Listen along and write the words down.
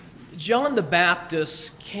John the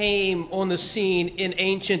Baptist came on the scene in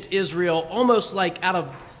ancient Israel almost like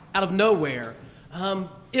out of nowhere.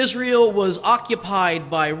 Israel was occupied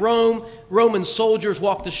by Rome. Roman soldiers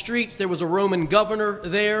walked the streets. There was a Roman governor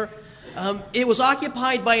there. It was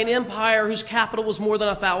occupied by an empire whose capital was more than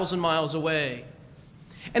 1,000 miles away.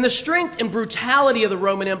 And the strength and brutality of the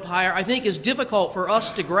Roman Empire, I think, is difficult for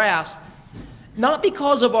us to grasp, not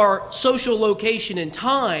because of our social location in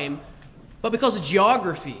time, but because of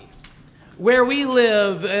geography, where we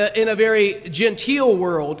live in a very genteel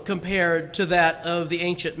world compared to that of the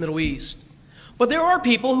ancient Middle East. But there are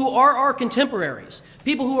people who are our contemporaries,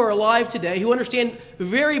 people who are alive today who understand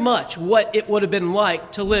very much what it would have been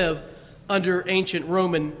like to live under ancient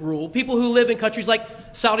Roman rule. People who live in countries like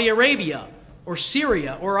Saudi Arabia or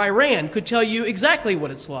Syria or Iran could tell you exactly what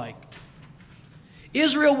it's like.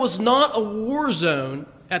 Israel was not a war zone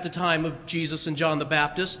at the time of Jesus and John the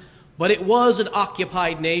Baptist, but it was an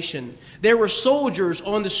occupied nation. There were soldiers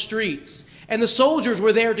on the streets, and the soldiers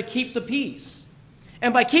were there to keep the peace.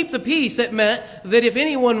 And by keep the peace, it meant that if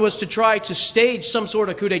anyone was to try to stage some sort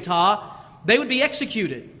of coup d'etat, they would be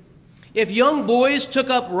executed. If young boys took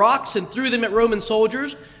up rocks and threw them at Roman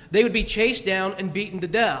soldiers, they would be chased down and beaten to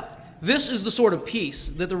death. This is the sort of peace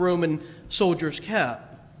that the Roman soldiers kept.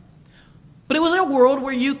 But it was a world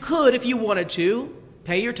where you could, if you wanted to,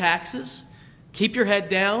 pay your taxes, keep your head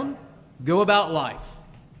down, go about life.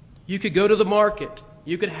 You could go to the market.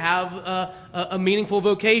 You could have a meaningful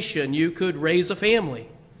vocation. You could raise a family.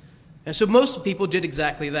 And so most people did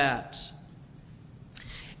exactly that.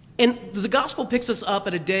 And the gospel picks us up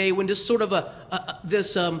at a day when just sort of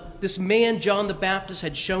this man, John the Baptist,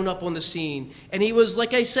 had shown up on the scene. And he was,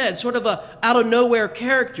 like I said, sort of a out-of-nowhere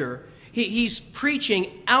character. He's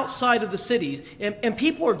preaching outside of the cities. And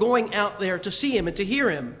people are going out there to see him and to hear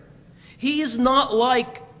him. He is not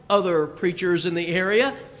like other preachers in the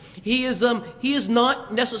area. He is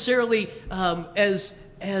not necessarily as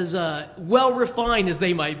well refined as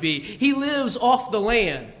they might be. He lives off the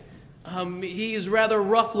land. He is rather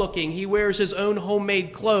rough looking. He wears his own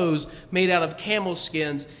homemade clothes made out of camel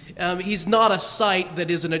skins. He's not a sight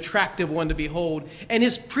that is an attractive one to behold. And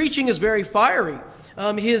his preaching is very fiery.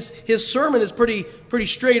 His sermon is pretty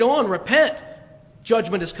straight on. Repent.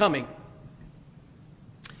 Judgment is coming.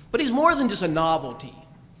 But he's more than just a novelty.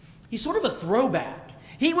 He's sort of a throwback.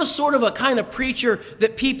 He was sort of a kind of preacher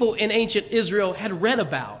that people in ancient Israel had read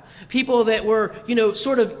about. People that were,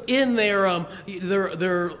 sort of in their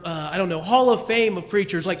Hall of Fame of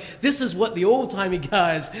preachers. Like, this is what the old-timey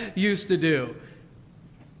guys used to do.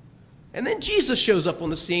 And then Jesus shows up on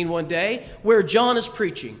the scene one day where John is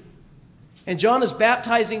preaching. And John is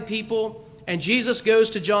baptizing people. And Jesus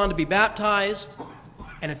goes to John to be baptized.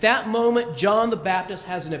 And at that moment, John the Baptist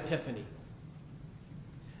has an epiphany.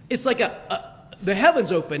 It's like the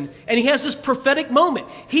heavens open, and he has this prophetic moment.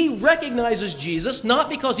 He recognizes Jesus, not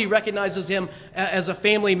because he recognizes him as a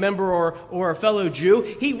family member or a fellow Jew.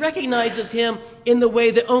 He recognizes him in the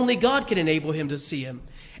way that only God can enable him to see him.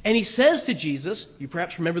 And he says to Jesus, you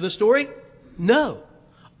perhaps remember the story? No,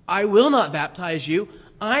 I will not baptize you.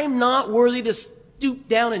 I'm not worthy to stoop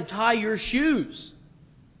down and tie your shoes.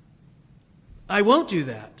 I won't do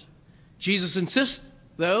that. Jesus insists,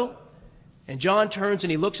 though. And John turns and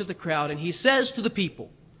he looks at the crowd and he says to the people,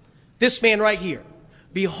 this man right here,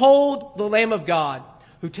 behold the Lamb of God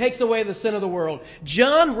who takes away the sin of the world.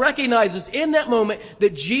 John recognizes in that moment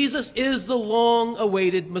that Jesus is the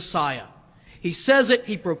long-awaited Messiah. He says it,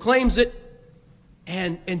 he proclaims it,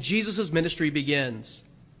 and Jesus' ministry begins.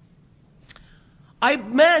 I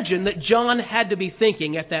imagine that John had to be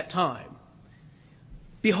thinking at that time,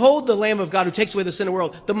 behold the Lamb of God who takes away the sin of the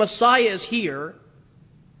world. The Messiah is here.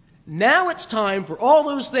 Now it's time for all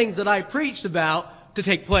those things that I preached about to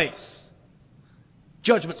take place.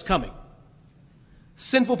 Judgment's coming.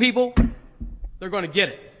 Sinful people, they're going to get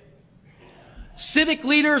it. Civic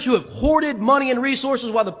leaders who have hoarded money and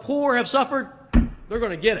resources while the poor have suffered, they're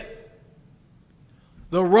going to get it.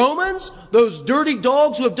 The Romans, those dirty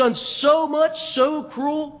dogs who have done so much, so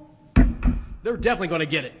cruel, they're definitely going to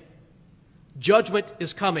get it. Judgment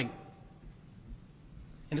is coming.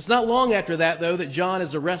 And it's not long after that, though, that John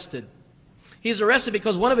is arrested. He's arrested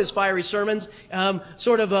because one of his fiery sermons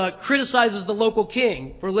criticizes the local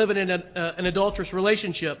king for living in an adulterous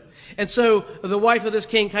relationship. And so the wife of this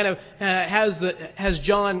king kind of has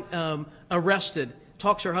John arrested,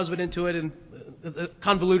 talks her husband into it, and a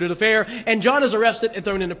convoluted affair. And John is arrested and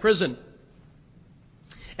thrown into prison.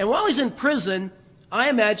 And while he's in prison, I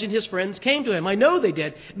imagine his friends came to him. I know they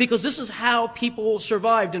did, because this is how people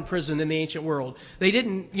survived in prison in the ancient world. They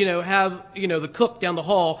didn't, have, the cook down the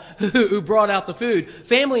hall who brought out the food.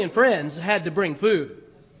 Family and friends had to bring food.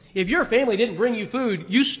 If your family didn't bring you food,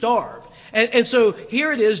 you starved. And so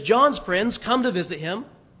here it is, John's friends come to visit him,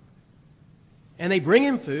 and they bring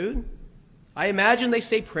him food. I imagine they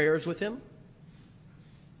say prayers with him.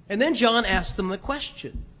 And then John asks them the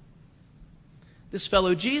question, this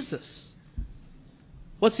fellow Jesus,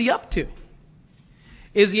 what's he up to?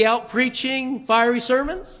 Is he out preaching fiery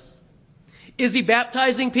sermons? Is he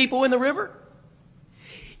baptizing people in the river?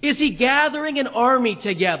 Is he gathering an army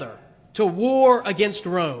together to war against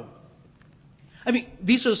Rome? I mean,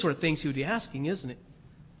 these are the sort of things he would be asking, isn't it?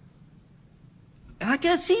 And I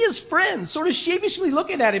can see his friends sort of sheepishly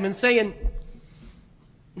looking at him and saying,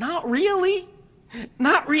 not really.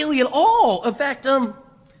 Not really at all. In fact,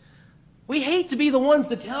 we hate to be the ones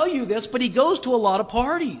to tell you this, but he goes to a lot of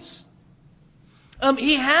parties.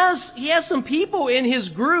 He has some people in his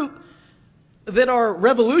group that are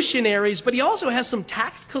revolutionaries, but he also has some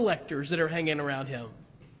tax collectors that are hanging around him.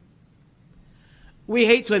 We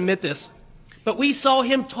hate to admit this, but we saw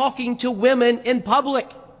him talking to women in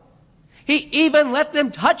public. He even let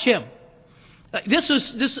them touch him. This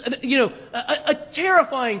is a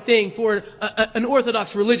terrifying thing for an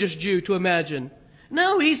Orthodox religious Jew to imagine.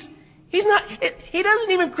 No, he's not. He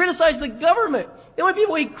doesn't even criticize the government. The only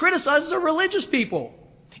people he criticizes are religious people.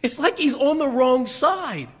 It's like he's on the wrong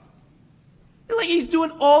side. It's like he's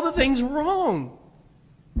doing all the things wrong.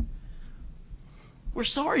 We're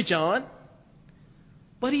sorry, John,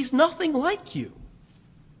 but he's nothing like you.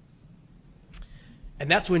 And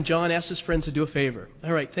that's when John asks his friends to do a favor.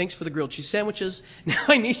 All right, thanks for the grilled cheese sandwiches. Now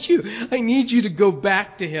I need you to go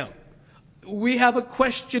back to him. We have a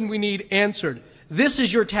question we need answered. This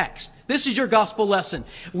is your text. This is your gospel lesson.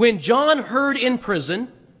 When John heard in prison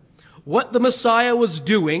what the Messiah was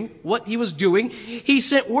doing, he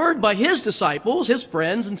sent word by his disciples, his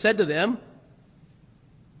friends, and said to them,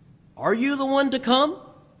 "Are you the one to come,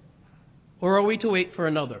 or are we to wait for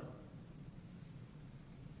another?"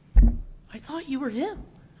 I thought you were him.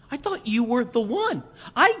 I thought you were the one.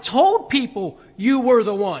 I told people you were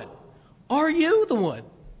the one. Are you the one?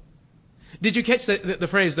 Did you catch the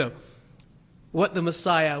phrase, though? What the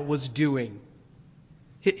Messiah was doing.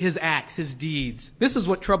 His acts, his deeds. This is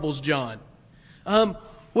what troubles John.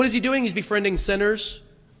 What is he doing? He's befriending sinners.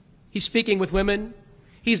 He's speaking with women.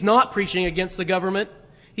 He's not preaching against the government.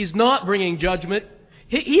 He's not bringing judgment.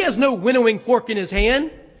 He has no winnowing fork in his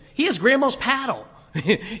hand. He has Grandma's paddle.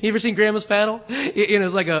 You ever seen Grandma's paddle?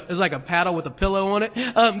 It's like a paddle with a pillow on it.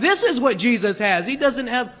 This is what Jesus has. He doesn't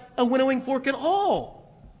have a winnowing fork at all.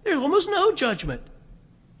 There's almost no judgment.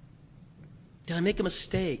 Did I make a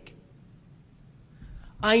mistake?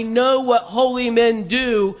 I know what holy men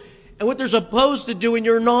do and what they're supposed to do, and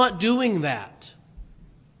you're not doing that.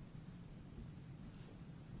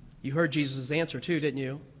 You heard Jesus' answer too, didn't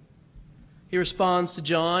you? He responds to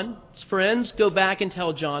John's friends, "Go back and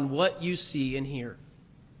tell John what you see and hear.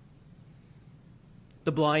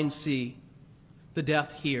 The blind see, the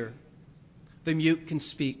deaf hear, the mute can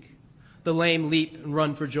speak, the lame leap and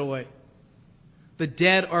run for joy. The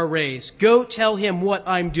dead are raised. Go tell him what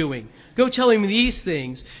I'm doing. Go tell him these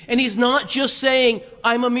things." And he's not just saying,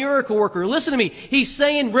 "I'm a miracle worker." Listen to me. He's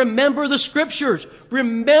saying, remember the scriptures.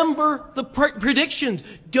 Remember the predictions.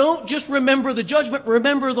 Don't just remember the judgment.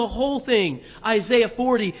 Remember the whole thing. Isaiah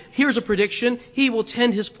 40, here's a prediction. He will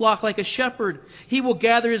tend his flock like a shepherd. He will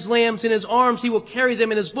gather his lambs in his arms. He will carry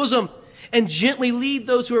them in his bosom and gently lead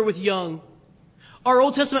those who are with young. Our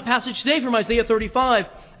Old Testament passage today from Isaiah 35,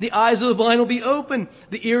 the eyes of the blind will be opened,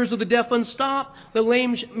 the ears of the deaf unstopped, the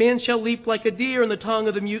lame man shall leap like a deer, and the tongue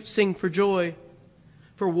of the mute sing for joy.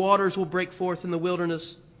 For waters will break forth in the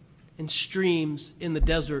wilderness, and streams in the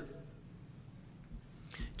desert.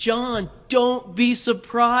 John, don't be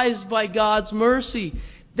surprised by God's mercy.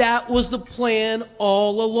 That was the plan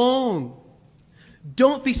all along.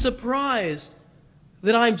 Don't be surprised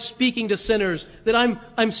that I'm speaking to sinners, that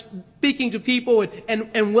I'm speaking to people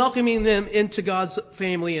and welcoming them into God's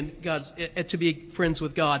family and to be friends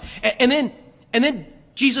with God. And then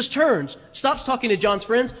Jesus turns, stops talking to John's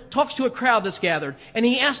friends, talks to a crowd that's gathered, and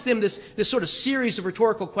he asks them this sort of series of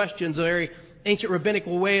rhetorical questions, a very ancient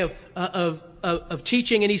rabbinical way of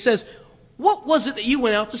teaching. And he says, "What was it that you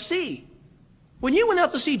went out to see? When you went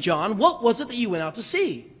out to see John, what was it that you went out to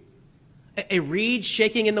see? A reed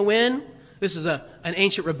shaking in the wind?" This is an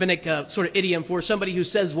ancient rabbinic sort of idiom for somebody who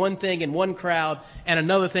says one thing in one crowd and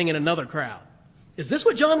another thing in another crowd. Is this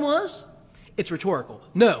what John was? It's rhetorical.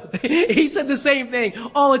 No. He said the same thing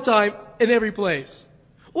all the time in every place.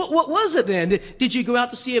 What was it then? Did you go out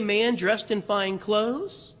to see a man dressed in fine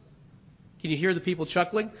clothes? Can you hear the people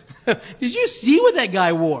chuckling? Did you see what that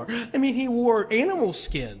guy wore? I mean, he wore animal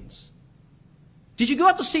skins. Did you go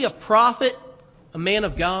out to see a prophet a man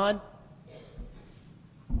of God?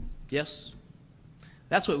 Yes.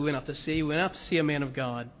 That's what we went out to see. We went out to see a man of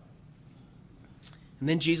God. And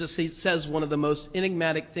then Jesus says one of the most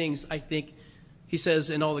enigmatic things, I think, he says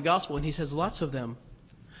in all the gospel, and he says lots of them.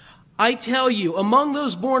 I tell you, among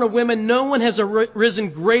those born of women, no one has arisen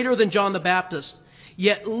greater than John the Baptist,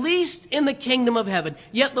 yet least in the kingdom of heaven.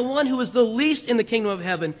 Yet the one who is the least in the kingdom of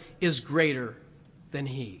heaven is greater than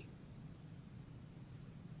he.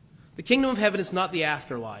 The kingdom of heaven is not the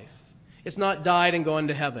afterlife. It's not died and gone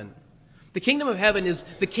to heaven. The kingdom of heaven is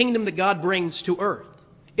the kingdom that God brings to earth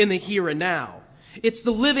in the here and now. It's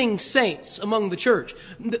the living saints among the church.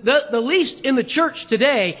 The least in the church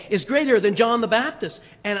today is greater than John the Baptist.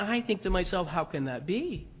 And I think to myself, how can that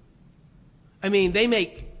be? I mean, they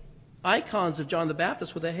make icons of John the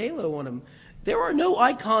Baptist with a halo on them. There are no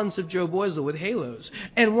icons of Joe Boisel with halos.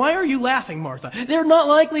 And why are you laughing, Martha? They're not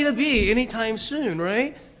likely to be anytime soon,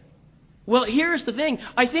 right? Well, here's the thing.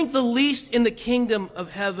 I think the least in the kingdom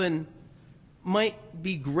of heaven might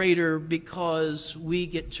be greater because we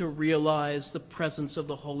get to realize the presence of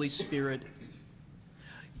the Holy Spirit.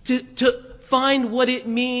 To find what it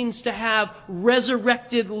means to have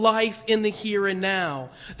resurrected life in the here and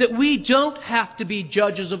now. That we don't have to be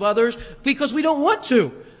judges of others because we don't want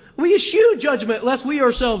to. We eschew judgment lest we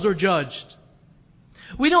ourselves are judged.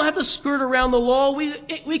 We don't have to skirt around the law.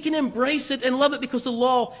 We can embrace it and love it because the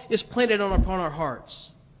law is planted upon our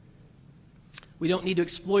hearts. We don't need to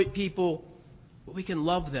exploit people, but we can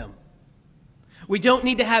love them. We don't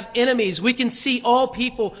need to have enemies. We can see all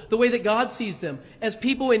people the way that God sees them, as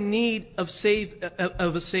people in need of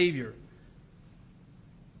a Savior.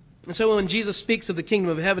 And so when Jesus speaks of the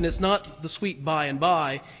kingdom of heaven, it's not the sweet by and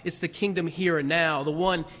by. It's the kingdom here and now, the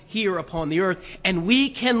one here upon the earth. And we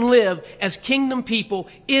can live as kingdom people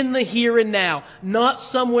in the here and now, not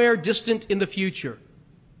somewhere distant in the future.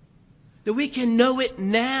 That we can know it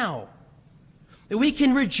now. That we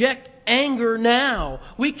can reject anger now.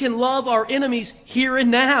 We can love our enemies here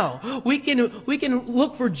and now. We can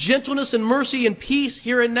look for gentleness and mercy and peace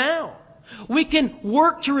here and now. We can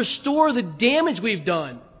work to restore the damage we've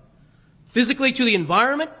done, physically to the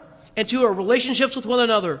environment and to our relationships with one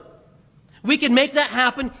another. We can make that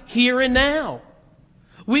happen here and now.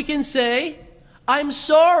 We can say, I'm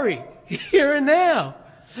sorry, here and now.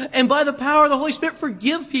 And by the power of the Holy Spirit,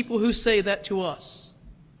 forgive people who say that to us.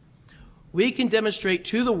 We can demonstrate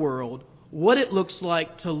to the world what it looks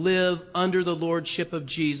like to live under the lordship of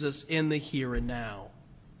Jesus in the here and now.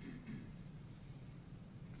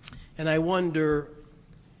 And I wonder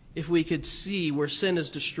if we could see where sin has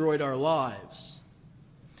destroyed our lives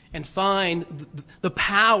and find the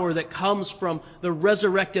power that comes from the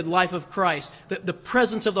resurrected life of Christ, the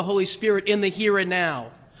presence of the Holy Spirit in the here and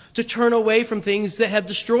now, to turn away from things that have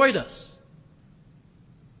destroyed us.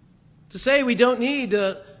 To say we don't need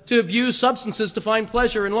to abuse substances to find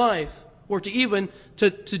pleasure in life, or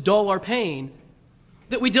to dull our pain.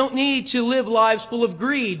 That we don't need to live lives full of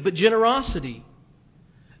greed, but generosity.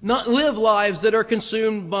 Not live lives that are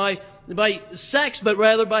consumed by sex, but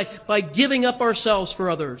rather by giving up ourselves for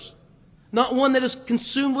others. Not one that is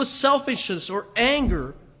consumed with selfishness or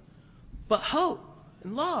anger, but hope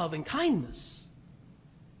and love and kindness.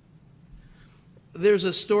 There's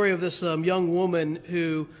a story of this young woman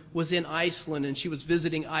who was in Iceland, and she was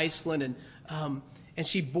visiting Iceland, and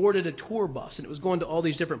she boarded a tour bus, and it was going to all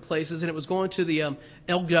these different places, and it was going to the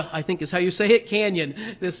Elga, I think is how you say it, Canyon,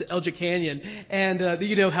 this Elga Canyon. And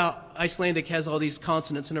you know how Icelandic has all these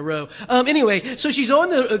consonants in a row. Anyway, so she's on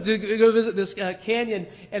to go visit this canyon,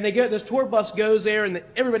 and this tour bus goes there, and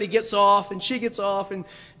everybody gets off, and she gets off, and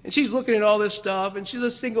she's looking at all this stuff, and she's a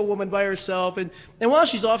single woman by herself, and while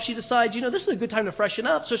she's off, she decides, this is a good time to freshen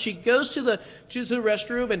up. So she goes to the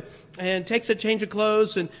restroom and takes a change of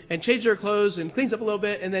clothes and changes her clothes and cleans up a little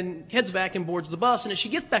bit, and then heads back and boards the bus. And as she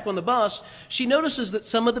gets back on the bus, she notices that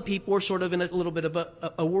some of the people are sort of in a little bit of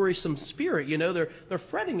a worrisome spirit. They're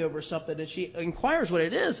fretting over something, and she inquires what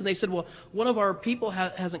it is, and they said, well, one of our people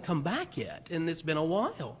hasn't come back yet, and it's been a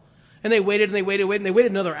while. And they waited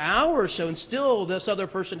another hour or so, and still this other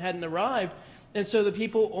person hadn't arrived. And so the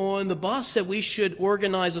people on the bus said we should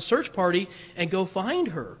organize a search party and go find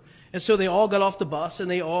her. And so they all got off the bus, and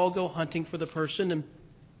they all go hunting for the person.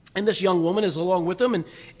 And this young woman is along with them.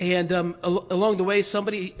 And along the way,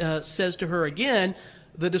 somebody says to her again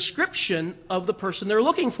the description of the person they're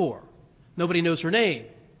looking for. Nobody knows her name.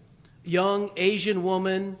 Young Asian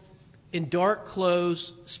woman in dark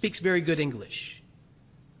clothes, speaks very good English.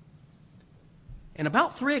 And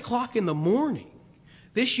about 3 o'clock in the morning,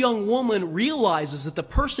 this young woman realizes that the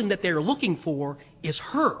person that they're looking for is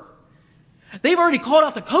her. They've already called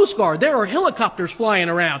out the Coast Guard. There are helicopters flying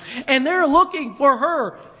around, and they're looking for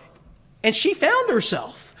her. And she found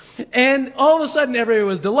herself. And all of a sudden, everyone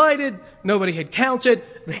was delighted. Nobody had counted.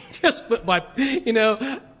 They just went by,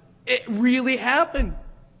 it really happened.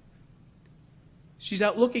 She's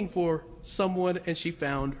out looking for someone, and she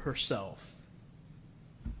found herself.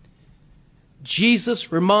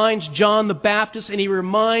 Jesus reminds John the Baptist, and he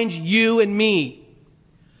reminds you and me,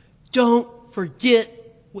 don't forget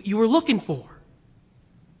what you were looking for.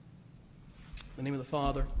 In the name of the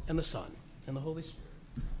Father, and the Son, and the Holy Spirit.